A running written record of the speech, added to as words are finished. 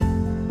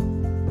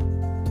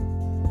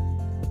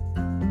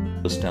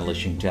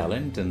Establishing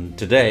Talent, and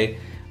today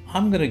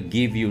I'm going to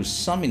give you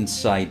some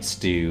insights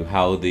to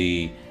how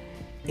the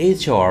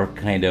HR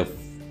kind of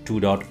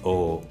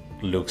 2.0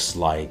 looks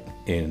like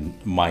in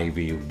my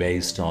view,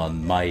 based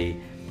on my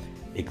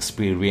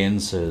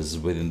experiences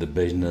within the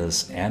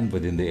business and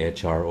within the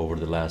HR over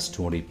the last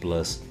 20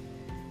 plus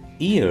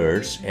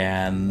years.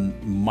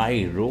 And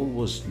my role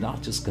was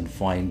not just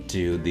confined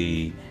to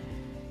the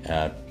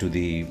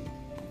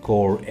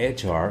core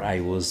HR. I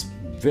was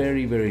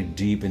very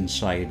deep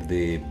inside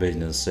the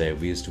business.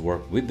 We used to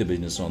work with the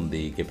business on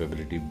the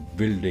capability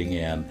building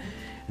and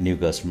new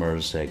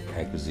customers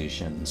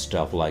acquisition,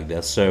 stuff like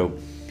that. So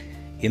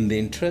in the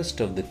interest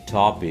of the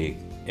topic,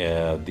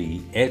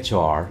 the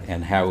HR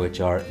and how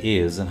HR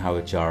is and how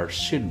HR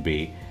should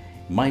be,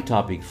 my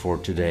topic for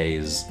today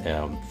is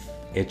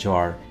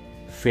HR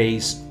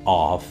Face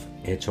Off,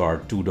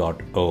 HR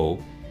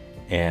 2.0,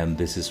 and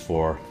this is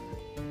for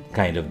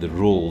kind of the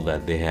role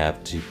that they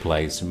have to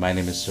play. So my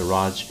name is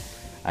Siraj.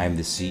 I am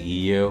the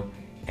CEO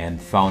and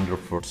founder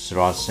for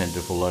Siraj Center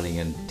for Learning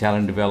and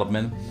Talent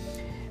Development.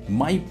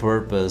 My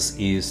purpose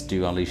is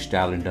to unleash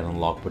talent and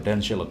unlock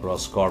potential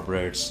across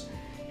corporates,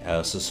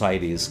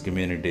 societies,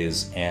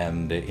 communities,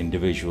 and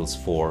individuals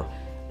for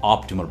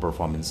optimal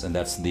performance. And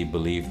that's the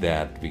belief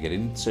that we get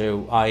in.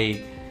 So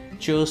I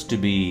chose to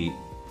be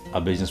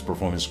a business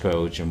performance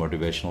coach, a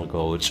motivational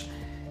coach,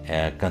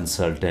 a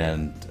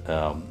consultant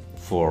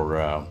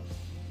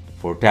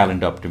for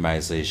talent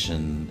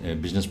optimization, a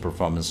business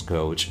performance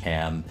coach,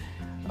 and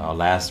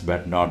last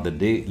but not the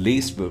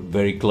least, but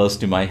very close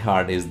to my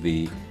heart, is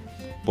the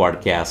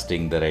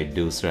podcasting that I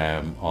do. So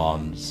I'm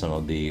on some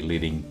of the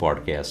leading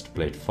podcast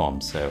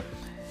platforms. So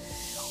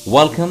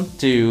welcome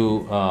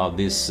to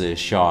this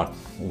short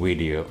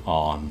video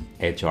on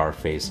HR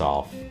Face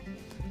Off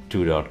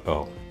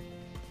 2.0.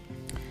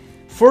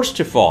 First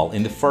of all,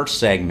 in the first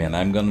segment,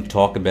 I'm going to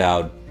talk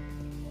about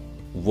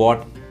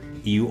what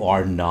you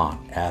are not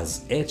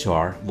as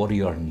HR, what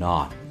you are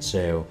not.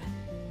 So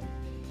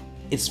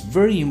it's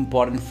very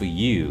important for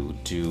you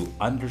to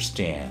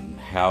understand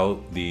how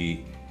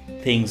the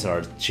things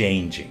are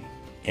changing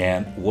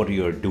and what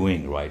you are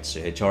doing, right?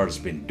 So HR has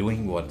been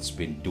doing what it's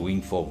been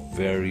doing for a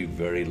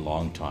very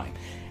long time,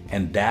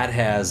 and that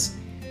has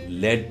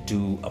led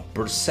to a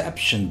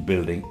perception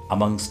building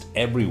amongst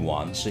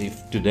everyone. So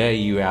if today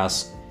you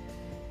ask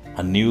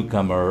a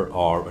newcomer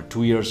or a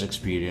 2 years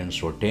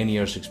experience or 10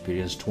 years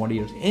experience, 20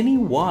 years,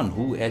 anyone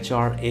who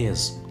HR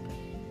is,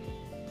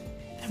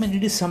 I mean,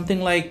 it is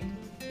something like,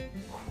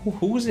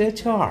 who's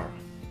HR?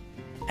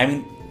 I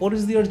mean, what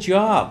is their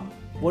job?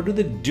 What do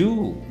they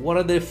do? What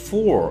are they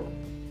for?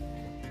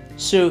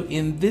 So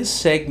in this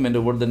segment,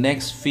 over the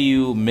next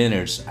few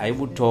minutes, I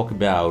would talk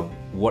about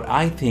what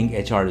I think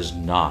HR is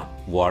not,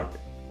 what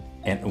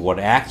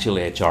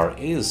actually HR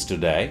is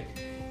today,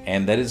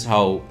 and that is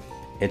how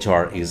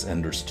HR is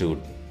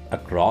understood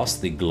across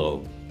the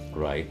globe,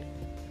 right?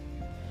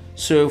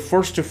 So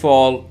first of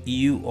all,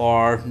 you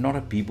are not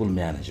a people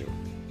manager.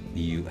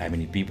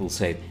 People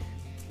say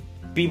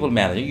people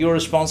manager, you're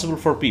responsible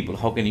for people.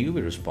 How can you be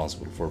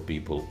responsible for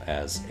people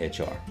as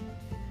HR,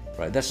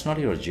 right? That's not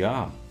your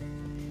job.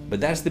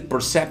 But that's the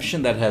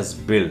perception that has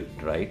built,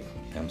 right?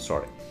 I'm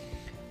sorry.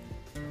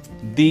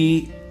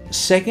 The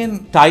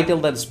second title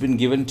that's been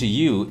given to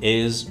you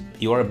is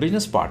you are a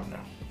business partner.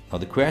 Now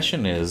the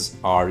question is,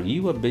 are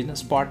you a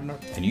business partner?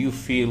 And you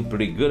feel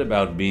pretty good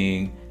about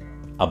being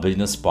a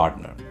business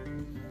partner.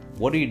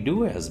 What do you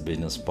do as a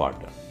business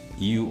partner?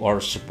 You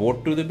are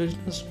support to the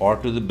business or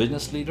to the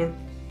business leader?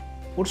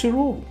 What's your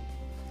role?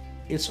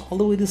 It's all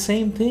the way the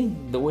same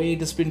thing, the way it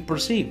has been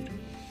perceived.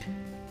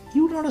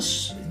 You're not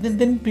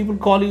then people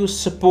call you a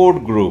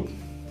support group,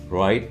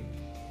 right?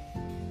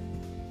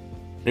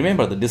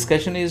 Remember, the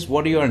discussion is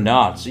what you are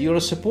not. So you're a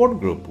support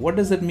group. What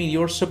does that mean?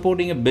 You're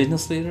supporting a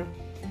business leader.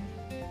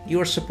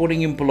 You're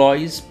supporting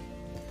employees.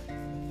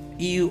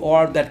 You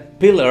are that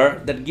pillar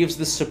that gives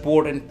the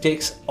support and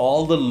takes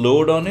all the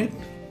load on it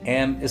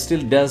and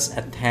still does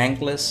a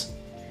thankless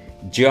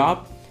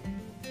job.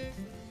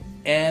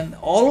 And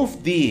all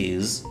of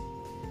these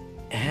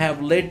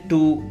have led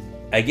to,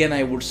 again,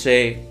 I would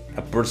say,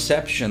 a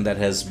perception that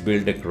has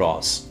built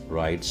across,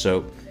 right?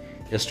 So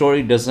the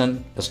story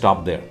doesn't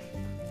stop there.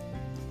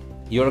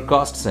 You're a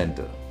cost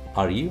center.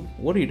 Are you?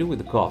 What do you do with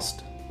the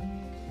cost?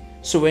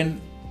 So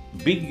when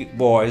big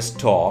boys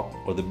talk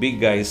or the big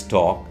guys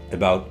talk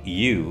about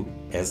you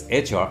as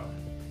HR,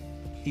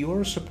 you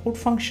are a support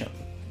function.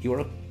 You are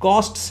a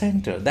cost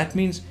center. That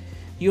means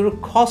you're a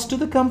cost to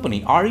the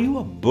company. Are you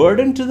a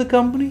burden to the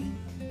company?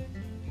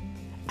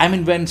 I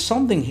mean, when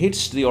something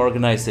hits the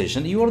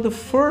organization, you are the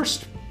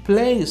first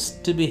place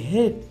to be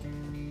hit.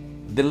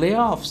 The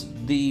layoffs,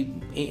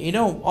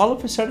 all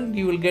of a sudden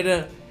you will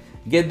get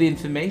the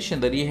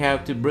information that you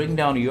have to bring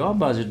down your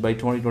budget by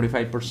 20,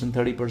 25%,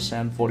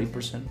 30%,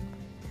 40%.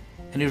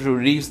 And it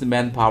reduce the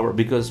manpower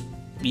because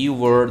you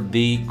were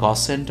the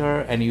cost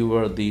center and you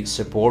were the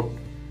support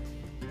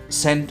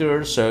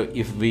center. So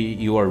if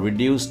you are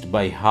reduced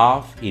by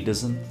half, it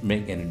doesn't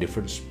make any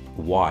difference.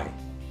 Why?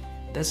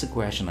 That's the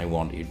question I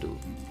want you to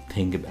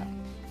think about.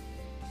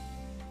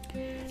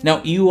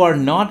 Now, you are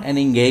not an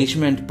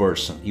engagement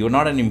person. You're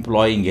not an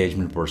employee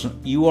engagement person.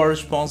 You are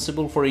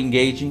responsible for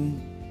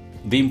engaging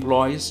the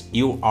employees.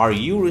 Are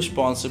you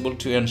responsible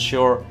to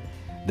ensure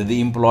that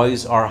the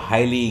employees are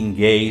highly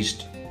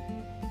engaged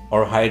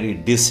or highly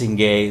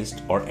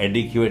disengaged or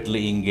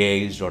adequately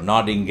engaged or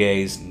not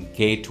engaged in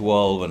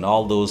K-12 and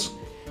all those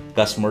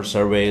customer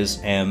surveys,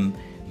 and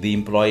the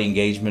employee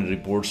engagement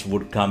reports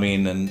would come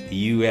in, and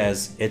you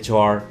as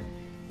HR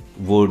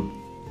would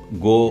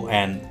go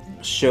and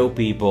show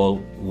people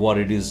what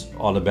it is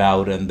all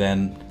about, and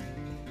then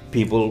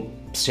people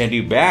send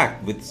you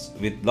back with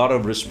a lot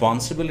of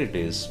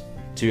responsibilities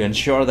to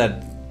ensure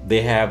that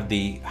they have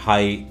the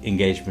high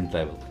engagement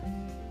level.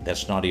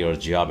 That's not your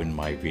job in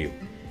my view.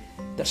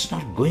 That's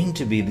not going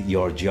to be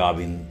your job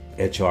in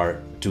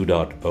HR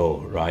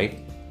 2.0, right?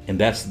 And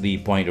that's the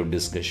point of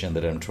discussion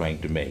that I'm trying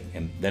to make,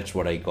 and that's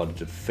what I call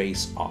it, a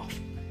face off.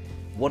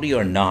 What you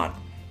are not.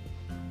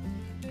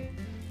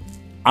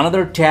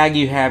 Another tag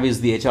you have is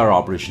the HR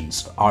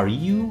operations. Are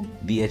you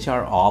the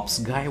HR ops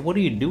guy? What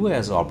do you do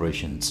as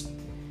operations?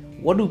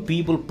 What do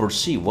people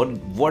perceive?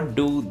 What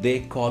do they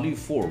call you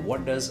for?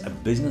 What does a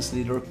business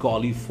leader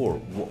call you for?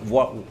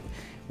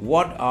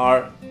 What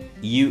are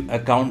you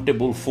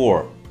accountable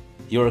for?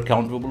 You're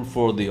accountable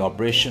for the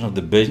operation of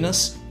the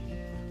business,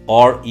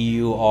 or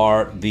you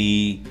are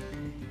the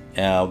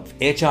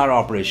HR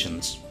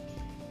operations,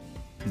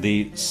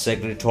 the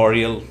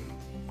secretarial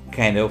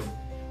kind of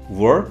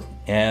work,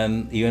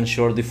 and you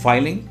ensure the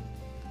filing,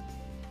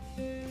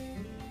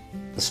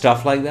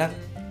 stuff like that.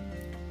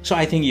 So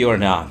I think you are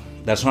not.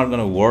 That's not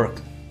going to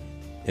work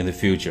in the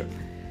future.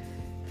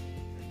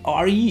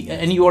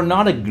 And you are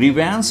not a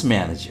grievance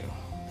manager.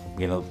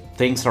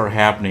 Things are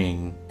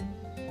happening,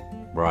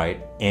 right?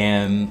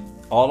 And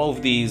all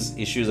of these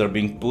issues are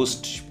being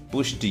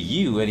pushed to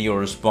you, and you're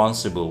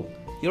responsible.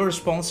 You're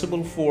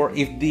responsible for,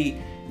 if the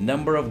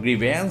number of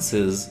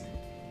grievances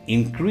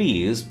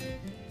increase,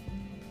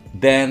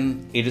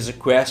 then it is a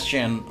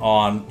question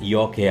on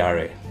your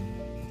KRA.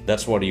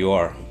 That's what you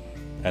are,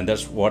 and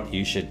that's what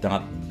you should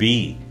not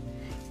be,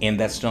 and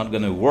that's not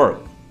going to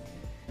work.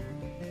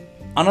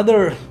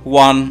 Another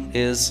one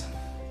is,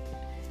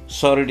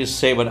 sorry to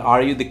say, but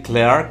are you the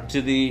clerk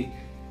to the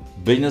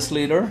business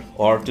leader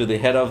or to the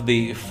head of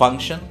the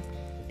function?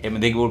 I mean,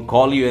 they will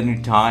call you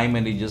anytime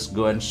and you just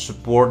go and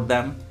support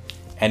them,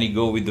 and you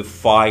go with the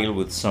file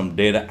with some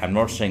data. I'm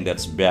not saying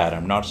that's bad.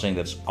 I'm not saying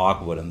that's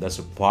awkward, and that's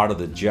a part of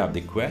the job.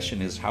 The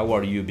question is, how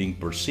are you being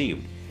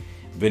perceived?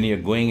 When you're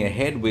going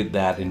ahead with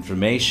that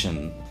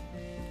information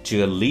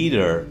to a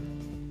leader,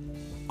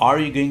 are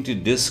you going to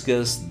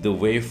discuss the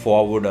way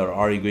forward, or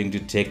are you going to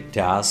take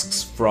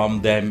tasks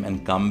from them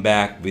and come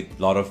back with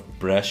a lot of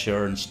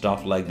pressure and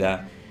stuff like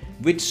that?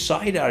 Which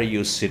side are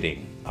you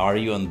sitting? Are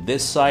you on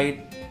this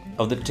side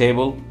of the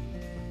table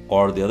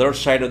or the other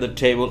side of the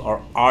table,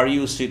 or are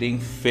you sitting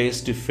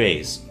face to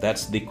face?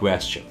 That's the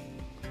question,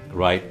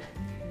 right?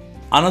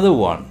 Another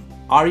one,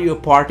 are you a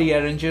party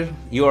arranger?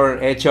 You're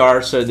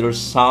HR, so there's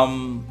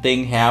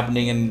something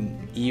happening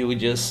and you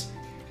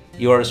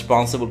are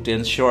responsible to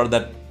ensure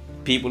that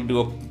people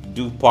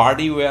do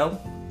party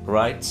well,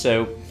 right?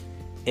 So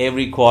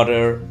every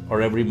quarter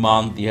or every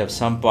month you have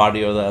some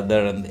party or the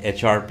other, and the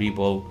HR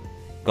people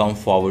come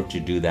forward to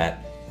do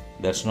that.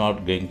 That's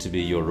not going to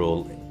be your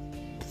role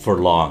for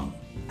long.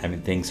 I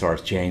mean, things are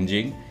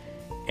changing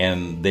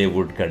and they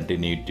would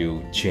continue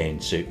to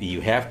change. So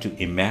you have to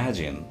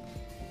imagine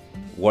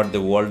what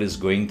the world is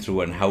going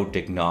through and how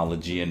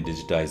technology and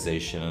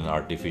digitization and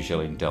artificial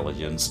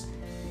intelligence,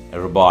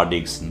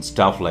 robotics and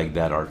stuff like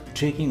that are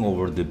taking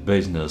over the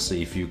business. So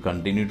if you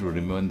continue to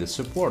remain the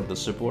support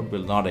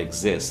will not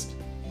exist,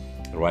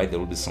 right? There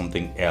will be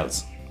something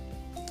else.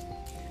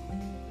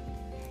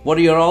 What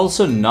you're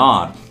also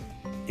not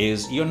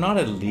is, you're not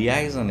a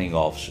liaisoning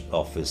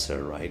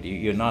officer, right?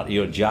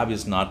 Your job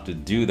is not to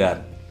do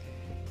that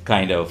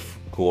kind of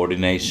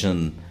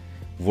coordination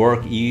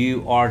work.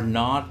 You are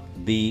not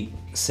the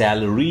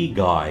salary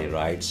guy,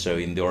 right? So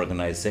in the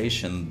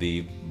organization,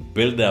 the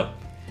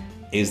build-up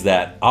is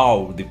that,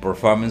 the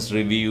performance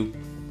review,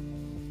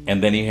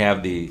 and then you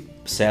have the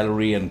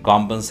salary and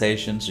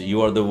compensation. So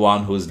you are the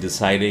one who's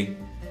deciding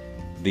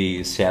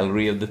the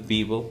salary of the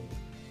people.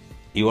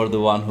 You are the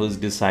one who's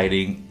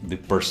deciding the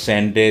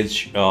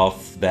percentage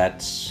of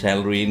that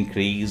salary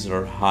increase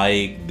or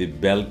hike, the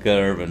bell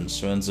curve, and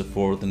so on and so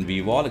forth. And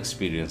we've all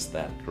experienced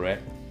that,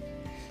 correct?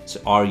 So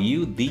are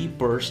you the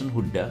person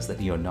who does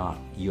that? You're not.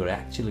 You're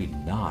actually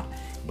not.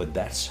 But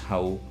that's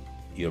how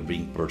you're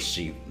being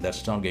perceived.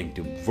 That's not going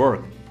to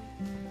work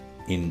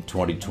in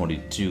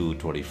 2022,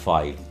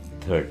 25,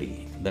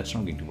 30. That's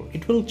not going to work.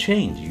 It will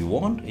change. You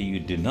want or you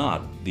do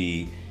not.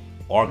 The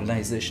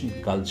organization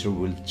culture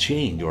will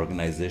change.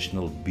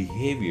 Organizational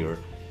behavior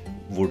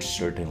would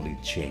certainly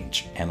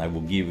change. And I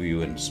will give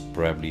you, and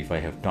probably if I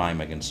have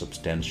time, I can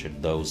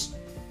substantiate those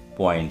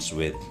points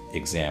with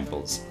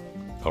examples.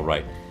 All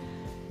right.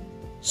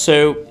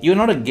 So you're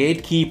not a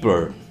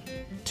gatekeeper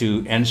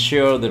to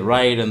ensure the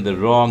right and the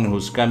wrong,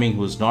 who's coming,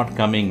 who's not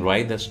coming,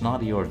 right? That's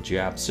not your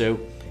job. So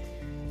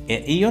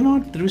You're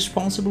not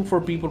responsible for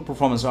people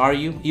performance, are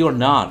you? You're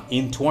not.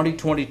 In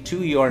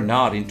 2022, you are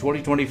not. In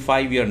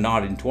 2025, you are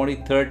not. In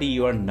 2030,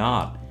 you are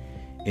not.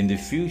 In the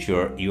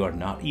future, you are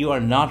not. You are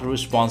not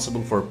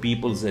responsible for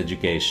people's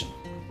education.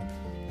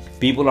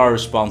 People are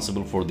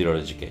responsible for their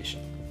education.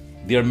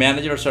 Their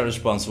managers are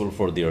responsible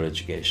for their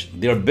education.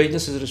 Their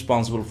business is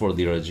responsible for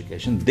their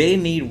education. They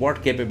need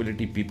what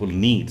capability people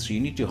need. So you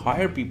need to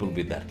hire people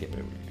with that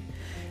capability.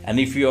 And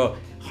if you're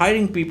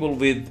hiring people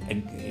with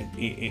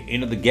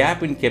the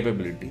gap in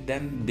capability,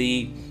 then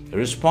the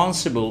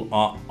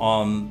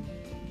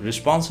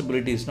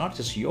responsibility is not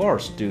just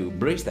yours to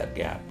bridge that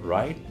gap,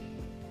 right?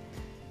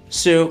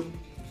 So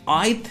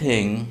I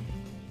think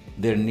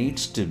there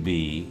needs to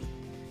be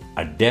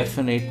a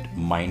definite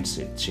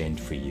mindset change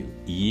for you.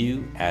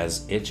 You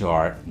as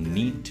HR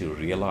need to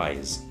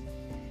realize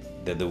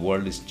that the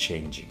world is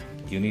changing.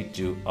 You need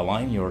to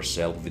align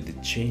yourself with the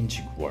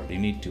changing world. You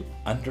need to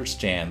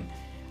understand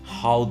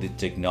how the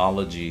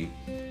technology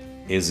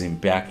is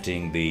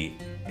impacting the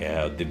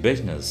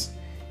business,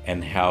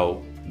 and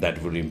how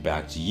that will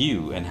impact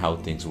you, and how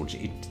things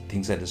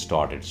that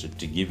started. So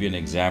to give you an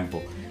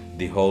example,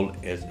 the whole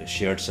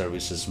shared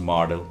services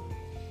model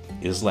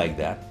is like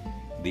that.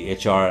 The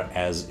HR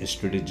as a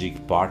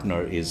strategic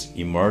partner is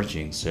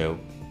emerging. So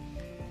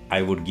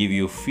I would give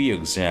you a few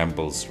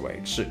examples,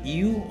 right? So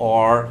you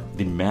are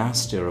the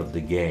master of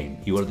the game.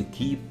 You are the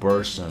key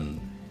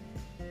person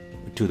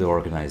to the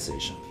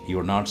organization.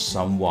 You're not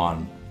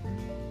someone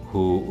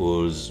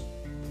who is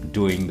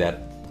doing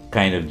that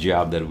kind of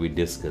job that we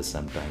discuss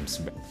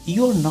sometimes.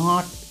 You're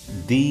not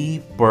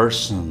the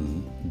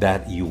person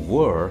that you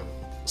were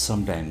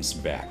sometimes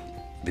back.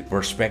 The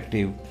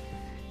perspective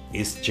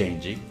is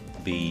changing.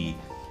 The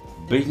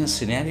business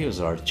scenarios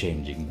are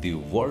changing. The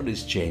world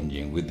is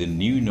changing. With the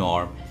new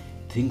norm,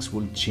 things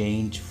will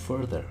change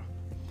further.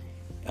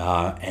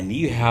 And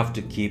you have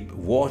to keep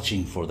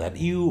watching for that.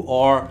 You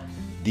are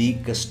the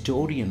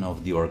custodian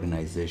of the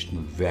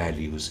organizational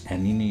values,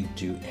 and you need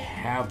to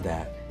have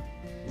that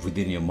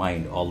within your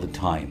mind all the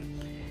time.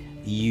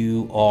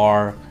 You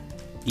are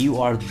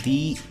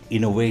the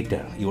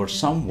innovator. You are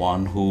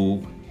someone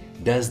who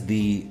does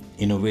the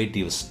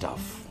innovative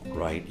stuff,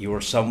 right? You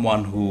are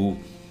someone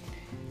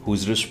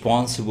who's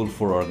responsible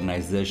for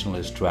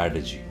organizational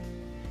strategy.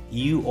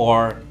 You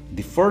are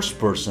the first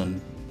person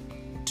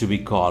to be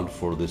called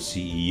for the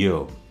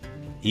CEO.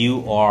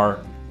 You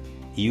are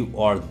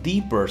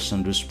the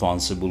person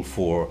responsible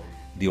for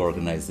the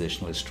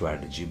organizational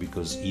strategy,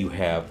 because you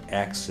have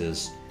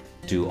access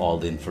to all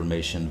the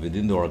information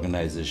within the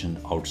organization,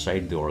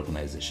 outside the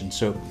organization.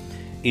 So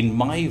in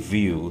my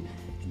view,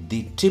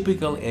 the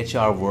typical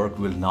HR work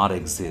will not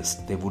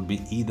exist. They would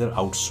be either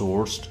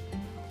outsourced,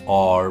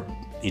 or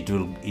it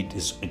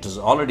has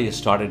already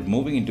started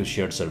moving into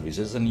shared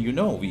services. And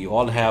we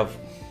all have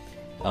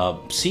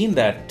seen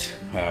that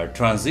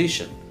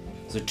transition.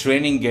 So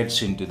training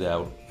gets into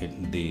the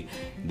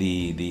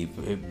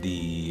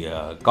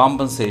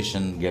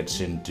compensation gets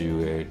into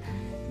it,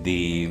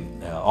 the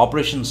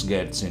operations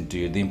gets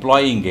into it, the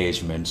employee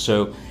engagement.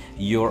 So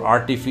your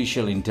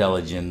artificial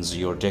intelligence,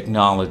 your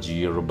technology,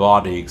 your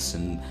robotics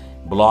and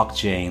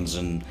blockchains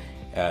and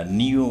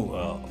new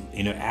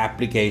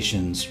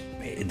applications,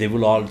 they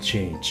will all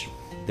change.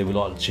 They will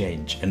all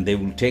change, and they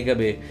will take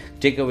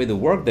away the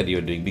work that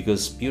you're doing,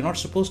 because you're not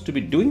supposed to be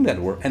doing that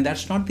work, and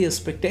that's not the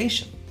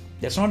expectation.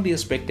 That's not the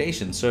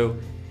expectation. So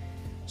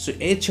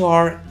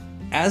HR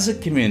as a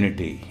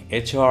community,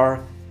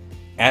 HR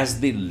as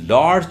the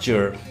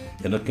larger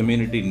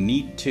community,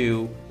 need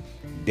to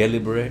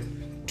deliberate,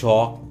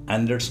 talk,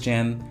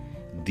 understand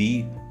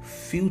the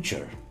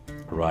future,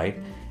 right?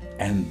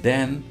 And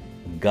then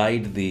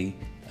guide the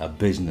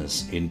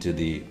business into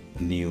the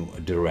new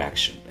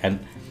direction. And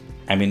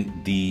I mean,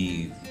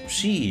 the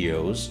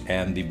CEOs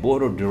and the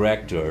board of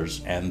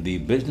directors and the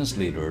business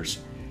leaders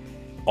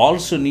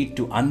also need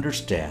to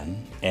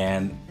understand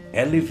and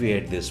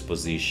elevate this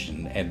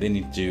position, and they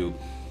need to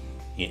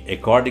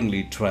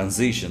accordingly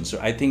transition. So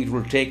I think it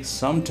will take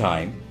some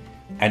time,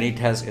 and it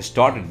has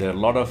started. There are a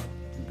lot of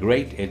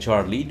great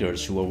HR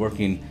leaders who are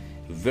working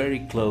very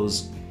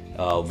close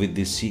with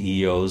the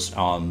CEOs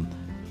on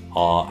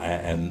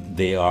and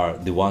they are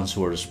the ones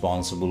who are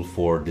responsible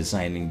for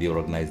designing the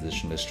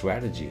organizational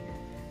strategy.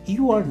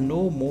 You are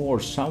no more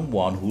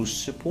someone who's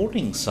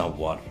supporting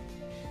someone.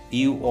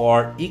 You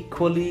are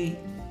equally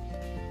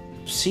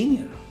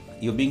senior.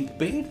 You're being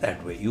paid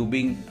that way. You're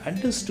being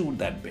understood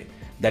that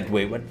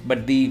way.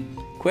 But the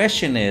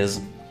question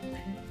is,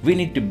 we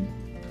need to,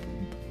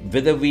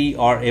 whether we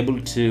are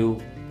able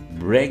to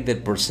break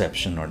that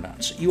perception or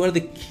not. So you are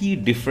the key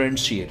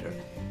differentiator.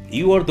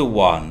 You are the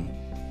one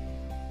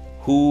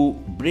who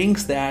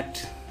brings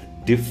that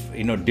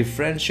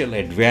differential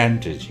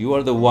advantage. You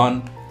are the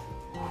one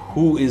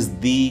who is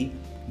the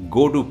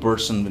go-to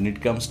person when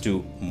it comes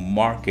to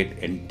market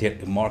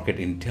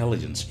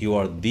intelligence. You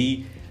are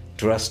the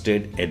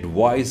trusted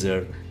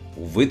advisor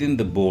within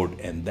the board,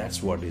 and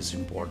that's what is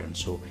important.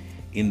 So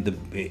in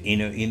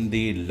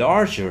the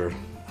larger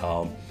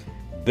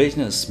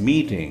business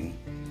meeting,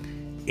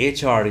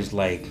 HR is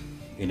like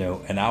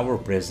an hour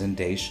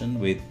presentation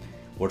with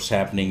what's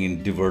happening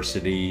in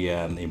diversity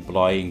and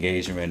employee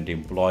engagement,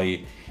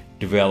 employee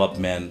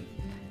development,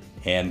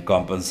 and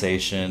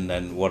compensation,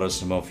 and what are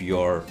some of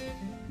your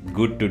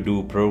good to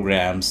do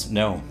programs.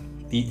 No,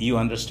 you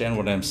understand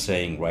what I'm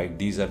saying, right?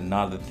 These are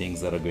not the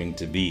things that are going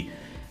to be.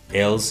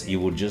 Else you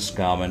would just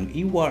come and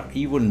you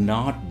will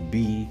not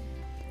be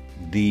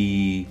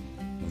the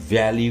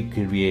value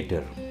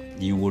creator.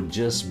 You would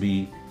just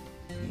be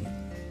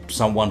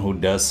someone who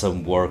does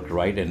some work,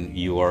 right? And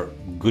you are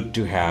good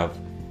to have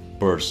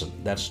person.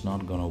 That's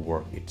not gonna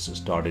work. It's a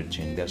started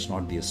change. That's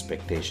not the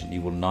expectation.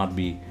 You will not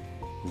be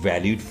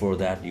valued for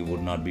that. You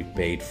will not be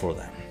paid for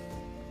that.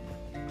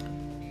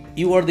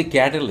 You are the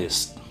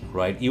catalyst,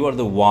 right? You are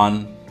the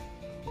one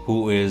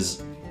who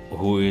is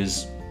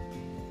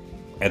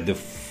at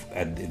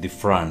the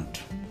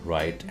front,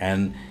 right?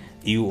 And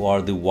you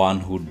are the one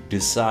who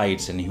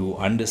decides and who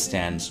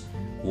understands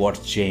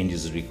what change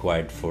is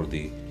required for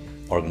the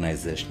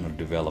organizational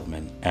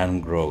development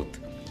and growth.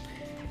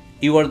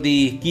 You are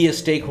the key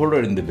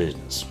stakeholder in the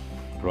business,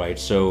 right?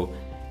 So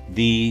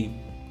the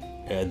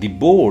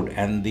board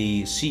and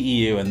the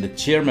CEO and the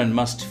chairman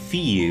must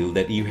feel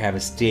that you have a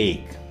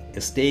stake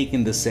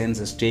in the sense,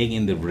 a stake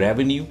in the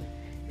revenue,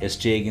 a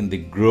stake in the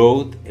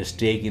growth, a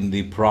stake in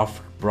the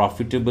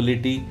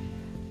profitability,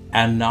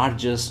 and not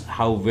just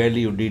how well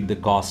you did the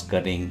cost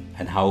cutting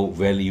and how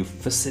well you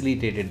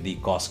facilitated the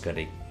cost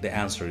cutting. The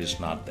answer is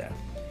not there.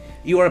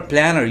 You are a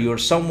planner. You are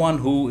someone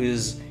who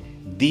is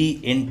the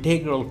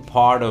integral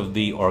part of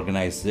the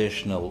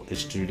organizational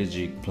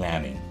strategic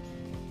planning,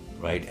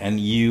 right? And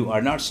you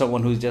are not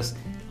someone who's just,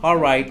 all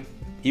right,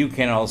 you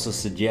can also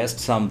suggest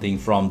something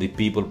from the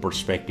people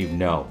perspective.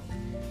 No,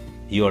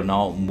 you are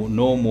now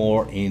no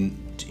more in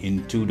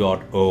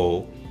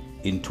 2.0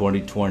 in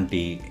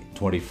 2020,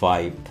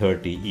 25,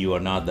 30. You are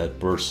not that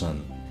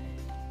person.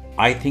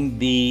 I think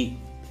the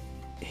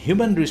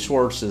human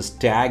resources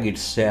tag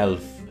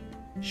itself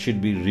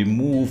should be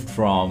removed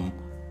from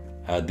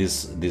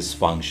this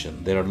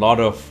function. There are a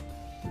lot of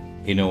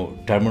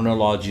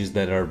terminologies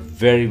that are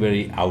very,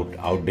 very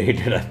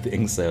outdated, I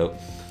think. So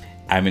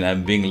I mean,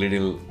 I'm being a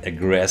little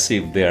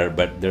aggressive there,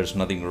 but there's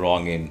nothing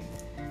wrong in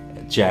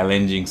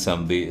challenging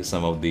some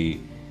of the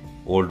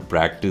old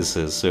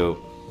practices.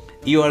 So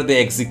you are the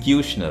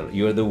executioner.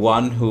 You are the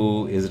one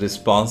who is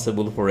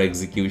responsible for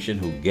execution,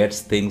 who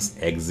gets things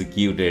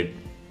executed.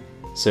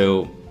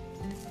 So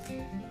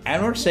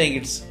I'm not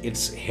saying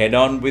it's head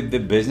on with the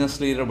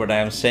business leader, but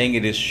I'm saying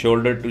it is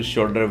shoulder to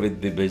shoulder with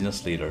the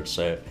business leader.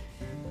 So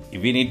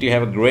we need to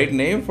have a great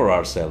name for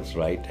ourselves,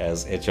 right,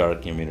 as HR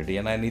community.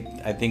 And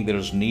I think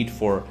there's need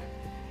for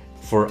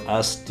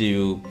us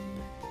to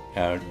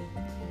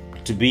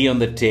be on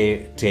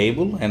the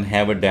table and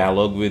have a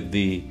dialogue with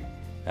the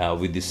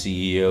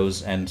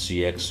CEOs and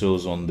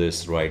CXOs on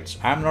this, right? So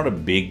I'm not a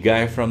big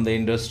guy from the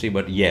industry,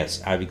 but yes,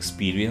 I've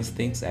experienced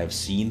things, I've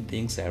seen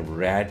things, I've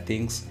read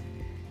things.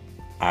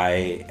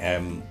 I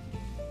am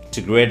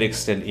to a great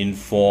extent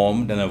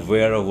informed and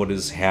aware of what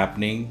is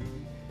happening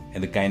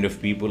and the kind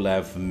of people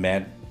I've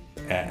met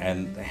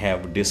and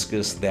have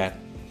discussed that.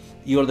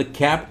 You're the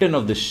captain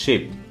of the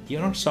ship.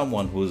 You're not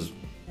someone who's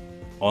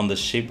on the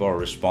ship or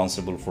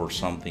responsible for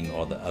something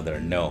or the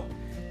other. No,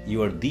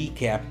 you are the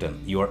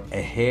captain. You are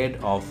ahead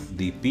of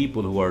the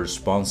people who are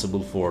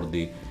responsible for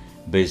the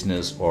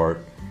business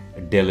or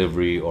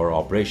delivery or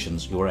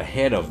operations. You are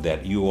ahead of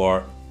that. You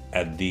are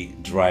at the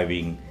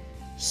driving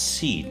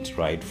seat,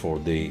 right, for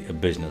the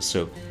business.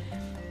 So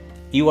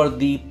you are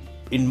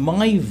in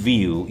my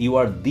view, you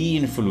are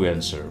the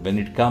influencer. When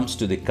it comes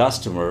to the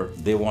customer,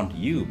 they want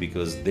you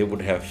because they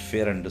would have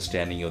fair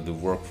understanding of the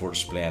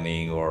workforce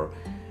planning, or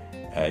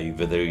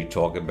whether you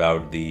talk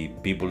about the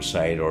people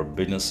side or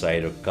business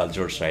side or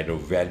culture side or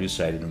value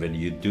side. And when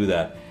you do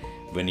that,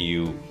 when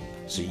you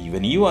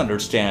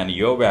understand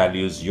your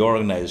values, your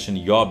organization,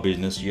 your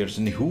business,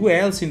 and who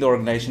else in the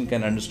organization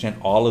can understand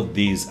all of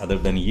these other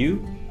than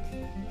you?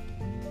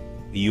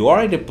 You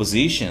are in a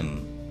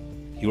position,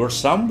 you are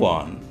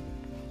someone,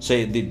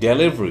 say the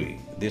delivery,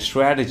 the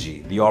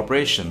strategy, the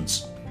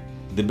operations,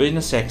 the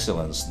business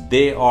excellence,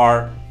 they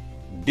are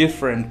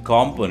different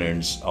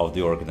components of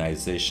the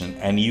organization,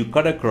 and you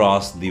cut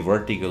across the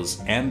verticals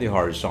and the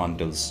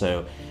horizontals.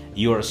 So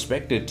you are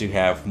expected to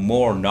have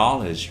more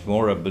knowledge,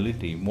 more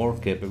ability, more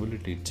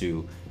capability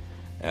to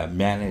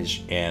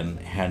manage and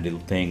handle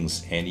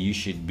things, and you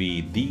should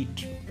be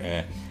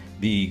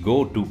the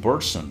go-to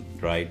person,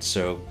 right?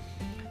 So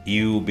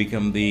you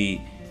become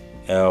the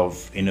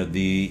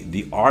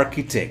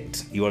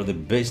architect. You are the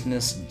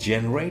business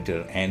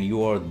generator and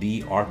you are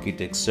the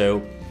architect.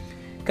 So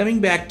coming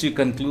back to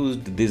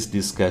conclude this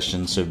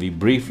discussion, so we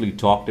briefly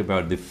talked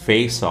about the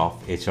face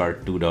of HR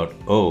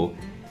 2.0,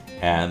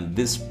 and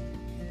this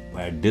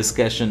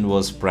discussion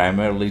was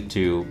primarily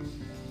to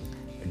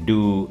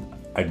do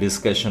a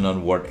discussion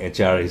on what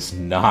HR is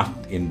not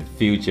in the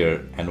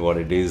future and what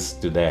it is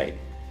today.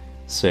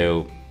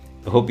 So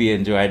I hope you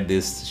enjoyed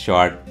this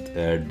short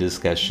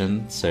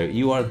discussion. So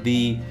you are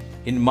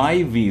in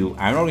my view,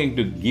 I'm not going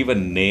to give a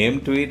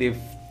name to it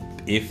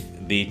if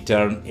the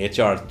term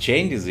HR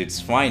changes, it's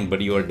fine,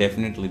 but you are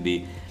definitely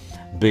the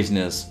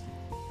business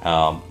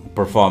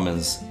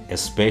performance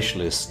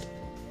specialist.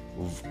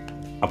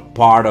 A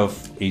part of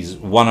is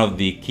one of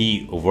the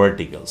key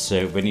verticals.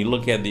 So when you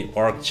look at the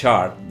org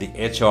chart, the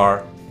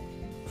HR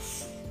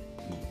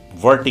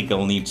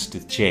vertical needs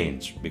to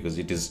change because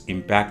it is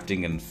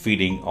impacting and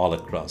feeding all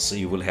across. So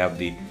you will have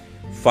the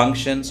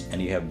functions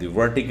and you have the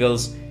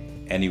verticals,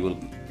 and you will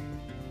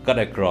cut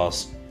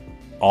across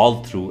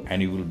all through,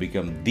 and you will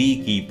become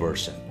the key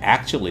person.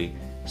 Actually,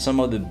 some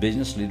of the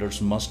business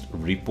leaders must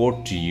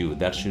report to you.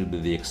 That should be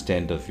the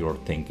extent of your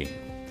thinking.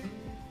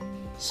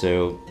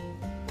 So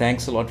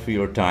thanks a lot for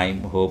your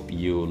time. Hope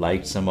you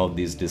liked some of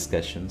these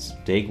discussions.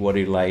 Take what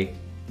you like,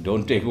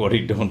 don't take what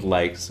you don't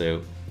like.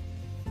 So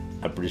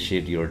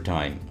appreciate your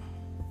time.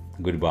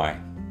 Goodbye.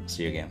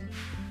 See you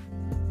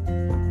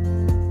again.